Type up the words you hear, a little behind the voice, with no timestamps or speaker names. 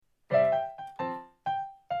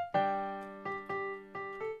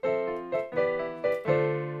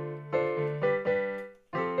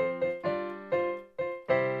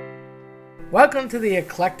Welcome to the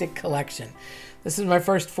Eclectic Collection. This is my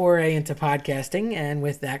first foray into podcasting, and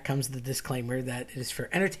with that comes the disclaimer that it is for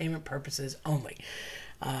entertainment purposes only.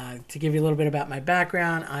 To give you a little bit about my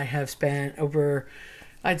background, I have spent over,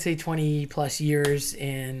 I'd say 20 plus years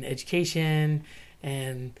in education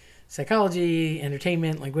and psychology,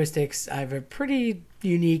 entertainment, linguistics. I have a pretty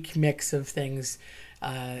unique mix of things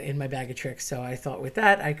in my bag of tricks. So I thought with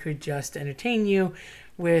that, I could just entertain you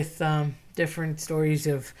with different stories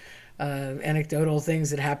of anecdotal things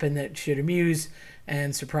that happen that should amuse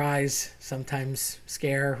and surprise, sometimes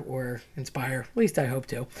scare or inspire. At least I hope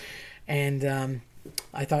to. And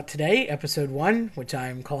I thought today, episode 1, which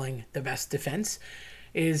I'm calling The Best Defense,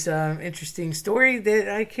 is an interesting story that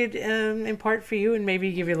I could impart for you and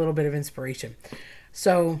maybe give you a little bit of inspiration.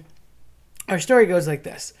 So our story goes like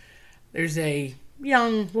this. There's a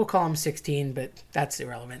young, we'll call him 16, but that's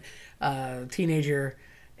irrelevant, teenager,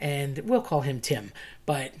 and we'll call him Tim.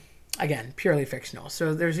 But again, purely fictional.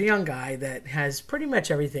 So there's a young guy that has pretty much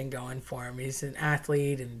everything going for him. He's an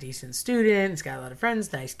athlete and a decent student. He's got a lot of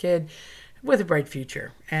friends, nice kid with a bright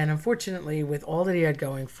future. And unfortunately, with all that he had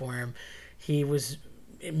going for him, he was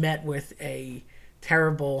met with a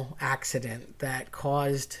terrible accident that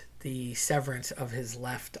caused the severance of his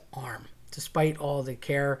left arm. Despite all the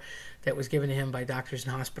care that was given to him by doctors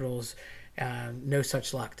and hospitals, no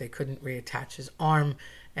such luck. They couldn't reattach his arm,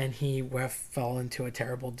 and he fell into a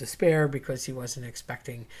terrible despair because he wasn't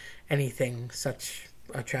expecting anything, such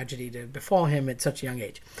a tragedy to befall him at such a young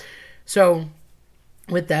age. So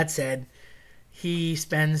with that said, he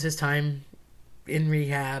spends his time in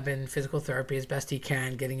rehab and physical therapy as best he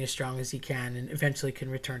can, getting as strong as he can, and eventually can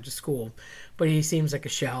return to school. But he seems like a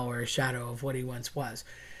shell or a shadow of what he once was.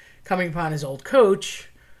 Coming upon his old coach,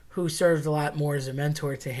 who served a lot more as a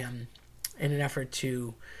mentor to him in an effort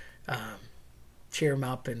to cheer him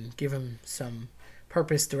up and give him some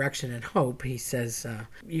purpose, direction, and hope. He says,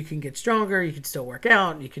 you can get stronger, you can still work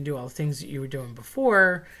out, you can do all the things that you were doing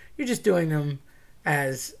before. You're just doing them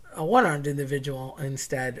as a one-armed individual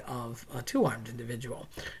instead of a two-armed individual.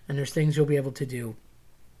 And there's things you'll be able to do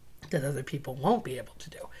that other people won't be able to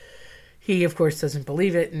do. He, of course, doesn't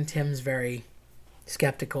believe it, and Tim's very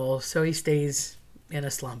skeptical, so he stays in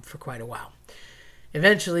a slump for quite a while.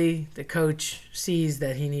 Eventually, the coach sees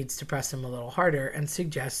that he needs to press him a little harder and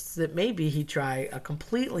suggests that maybe he try a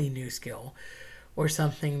completely new skill or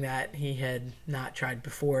something that he had not tried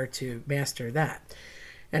before to master that,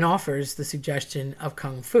 and offers the suggestion of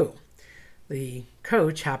Kung Fu. The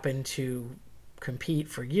coach happened to compete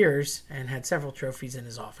for years and had several trophies in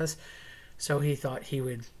his office, so he thought he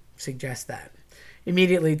would suggest that.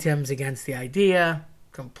 Immediately, Tim's against the idea,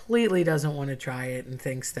 completely doesn't want to try it, and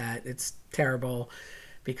thinks that it's terrible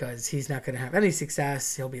because he's not going to have any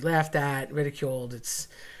success. He'll be laughed at, ridiculed. It's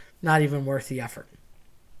not even worth the effort.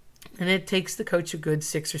 And it takes the coach a good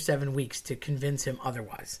 6 or 7 weeks to convince him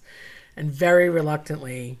otherwise. And very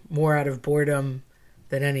reluctantly, more out of boredom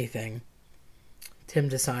than anything, Tim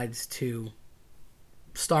decides to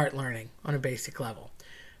start learning on a basic level.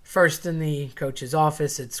 First in the coach's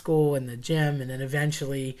office at school, in the gym, and then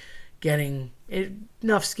eventually getting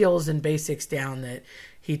enough skills and basics down that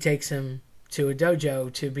he takes him to a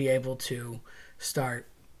dojo to be able to start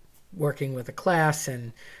working with a class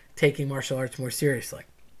and taking martial arts more seriously.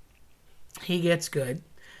 He gets good,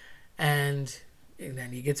 and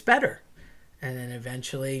then he gets better. And then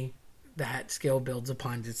eventually that skill builds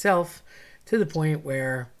upon itself to the point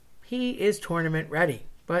where he is tournament ready,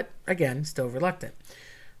 but again, still reluctant.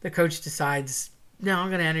 The coach decides, no, I'm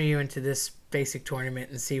going to enter you into this basic tournament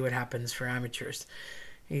and see what happens for amateurs.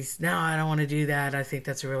 No, I don't want to do that. I think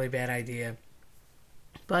that's a really bad idea.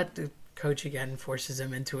 But the coach again forces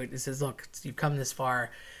him into it and says, look, you've come this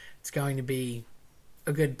far. It's going to be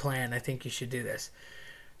a good plan. I think you should do this.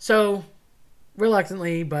 So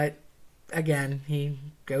reluctantly, but again, he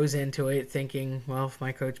goes into it thinking, well, if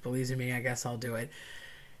my coach believes in me, I guess I'll do it.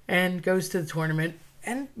 And goes to the tournament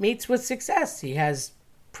and meets with success. He has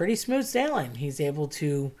pretty smooth sailing. He's able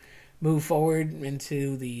to move forward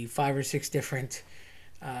into the 5 or 6 different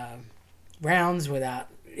rounds without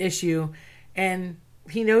issue. And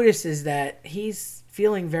he notices that he's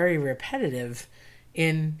feeling very repetitive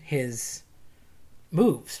in his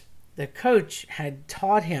moves. The coach had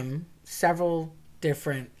taught him several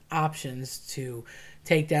different options to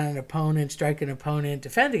take down an opponent, strike an opponent,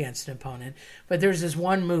 defend against an opponent. But there's this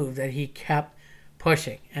one move that he kept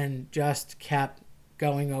pushing and just kept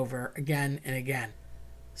going over again and again.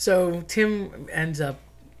 So Tim ends up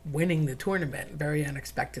winning the tournament very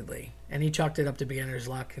unexpectedly, and he chalked it up to beginner's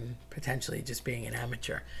luck and potentially just being an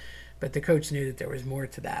amateur. But the coach knew that there was more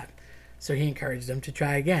to that, so he encouraged him to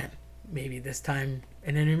try again. Maybe this time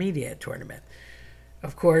an intermediate tournament.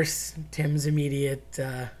 Of course, Tim's immediate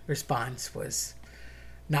response was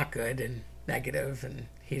not good and negative, and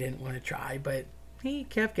he didn't want to try, but he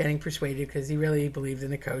kept getting persuaded because he really believed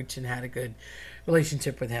in the coach and had a good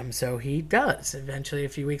relationship with him. So he does eventually, a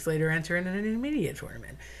few weeks later, enter in an intermediate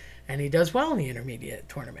tournament. And he does well in the intermediate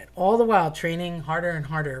tournament, all the while training harder and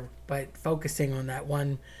harder, but focusing on that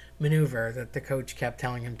one maneuver that the coach kept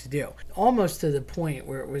telling him to do. Almost to the point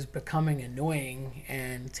where it was becoming annoying,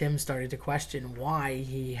 and Tim started to question why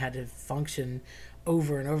he had to function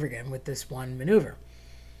over and over again with this one maneuver.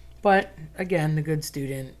 But again, the good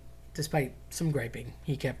student, despite some griping,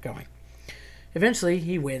 he kept going. Eventually,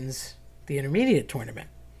 he wins the intermediate tournament.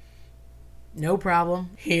 No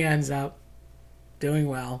problem. He ends up doing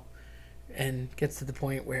well and gets to the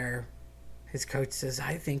point where his coach says,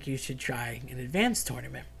 I think you should try an advanced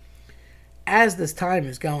tournament. As this time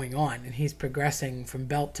is going on and he's progressing from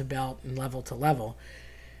belt to belt and level to level,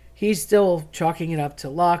 he's still chalking it up to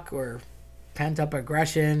luck or pent-up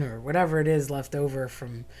aggression or whatever it is left over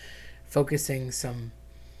from focusing some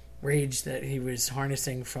rage that he was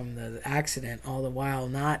harnessing from the accident, all the while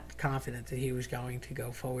not confident that he was going to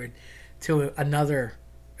go forward to another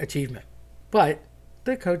achievement. But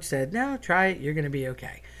the coach said, no, try it, you're going to be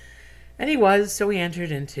okay. And he was, so he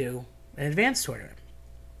entered into an advanced tournament.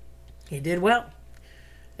 He did well.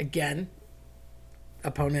 Again,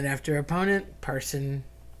 opponent after opponent, person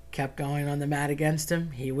kept going on the mat against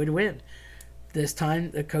him, he would win. This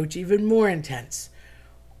time, the coach even more intense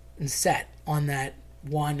and set on that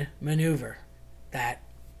one maneuver that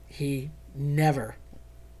he never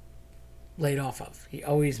laid off of. He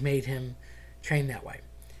always made him train that way.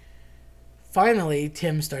 Finally,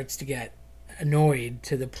 Tim starts to get annoyed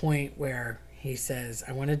to the point where he says,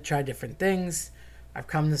 I want to try different things. I've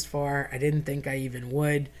come this far. I didn't think I even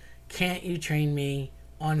would. Can't you train me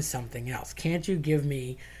on something else? Can't you give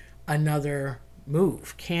me another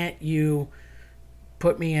move? Can't you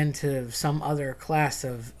put me into some other class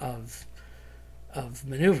of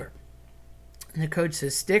maneuver? And the coach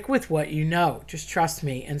says, stick with what you know. Just trust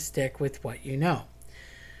me and stick with what you know.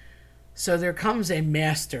 So there comes a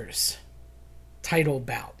master's title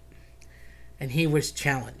bout, and he was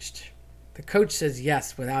challenged. The coach says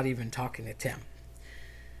yes without even talking to Tim.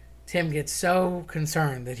 Tim gets so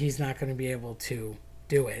concerned that he's not going to be able to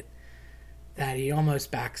do it that he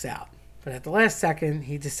almost backs out. But at the last second,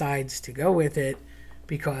 he decides to go with it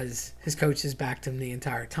because his coach has backed him the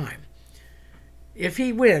entire time. If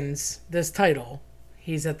he wins this title,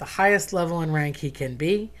 he's at the highest level and rank he can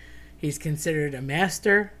be. He's considered a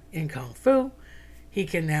master in Kung Fu. He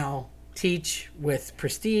can now teach with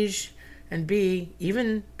prestige and be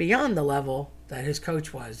even beyond the level that his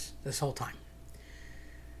coach was this whole time.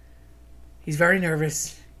 He's very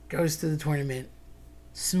nervous, goes to the tournament,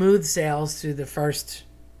 smooth sails through the first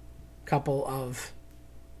couple of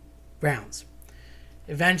rounds.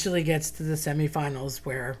 Eventually gets to the semifinals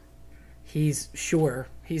where he's sure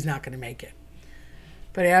he's not going to make it.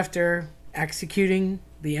 But after executing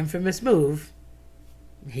the infamous move,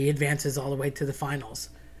 he advances all the way to the finals.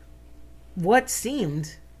 What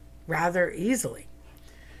seemed rather easily.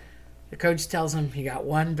 The coach tells him, you got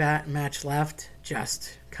one match left,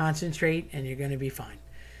 just concentrate and you're going to be fine.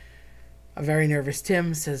 A very nervous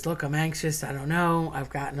Tim says, look, I'm anxious, I don't know, I've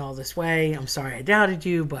gotten all this way, I'm sorry I doubted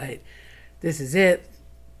you, but this is it.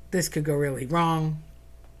 This could go really wrong.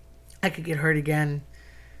 I could get hurt again.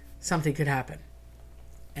 Something could happen.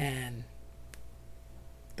 And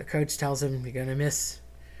the coach tells him, you're going to miss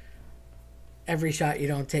every shot you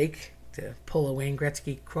don't take, to pull a Wayne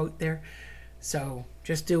Gretzky quote there. So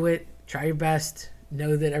just do it. Try your best.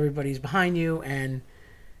 Know that everybody's behind you. And,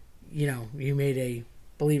 you know, you made a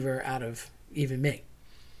believer out of even me.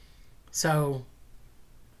 So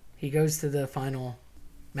he goes to the final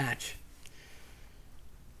match.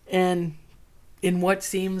 And in what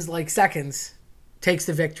seems like seconds, takes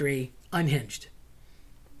the victory unhinged.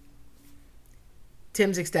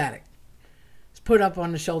 Tim's ecstatic. It's put up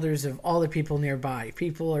on the shoulders of all the people nearby.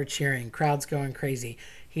 People are cheering. Crowd's going crazy.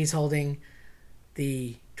 He's holding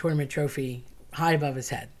the tournament trophy high above his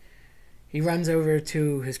head. He runs over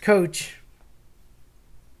to his coach,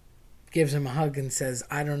 gives him a hug and says,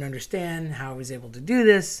 I don't understand how I was able to do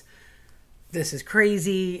this. This is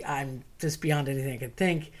crazy. I'm just beyond anything I could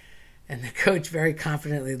think. And the coach very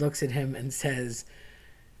confidently looks at him and says,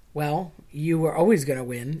 well, you were always going to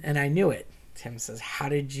win, and I knew it. Tim says, how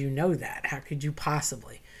did you know that? How could you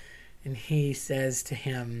possibly? And he says to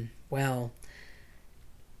him, well,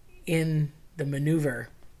 in the maneuver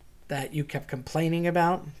that you kept complaining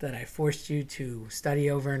about, that I forced you to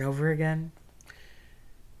study over and over again,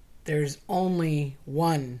 there's only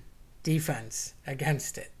one defense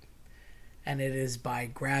against it. And it is by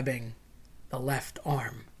grabbing the left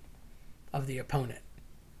arm of the opponent.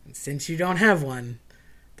 And since you don't have one,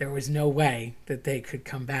 there was no way that they could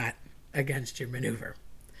combat against your maneuver.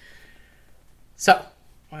 So,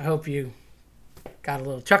 I hope you got a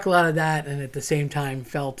little chuckle out of that and at the same time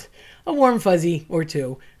felt a warm fuzzy or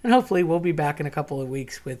two. And hopefully we'll be back in a couple of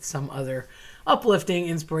weeks with some other uplifting,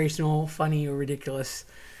 inspirational, funny, or ridiculous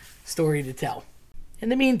story to tell. In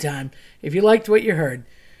the meantime, if you liked what you heard,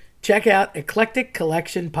 check out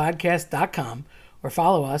eclecticcollectionpodcast.com or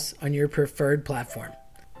follow us on your preferred platform.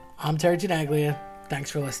 I'm Terry Ginaglia.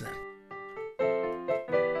 Thanks for listening.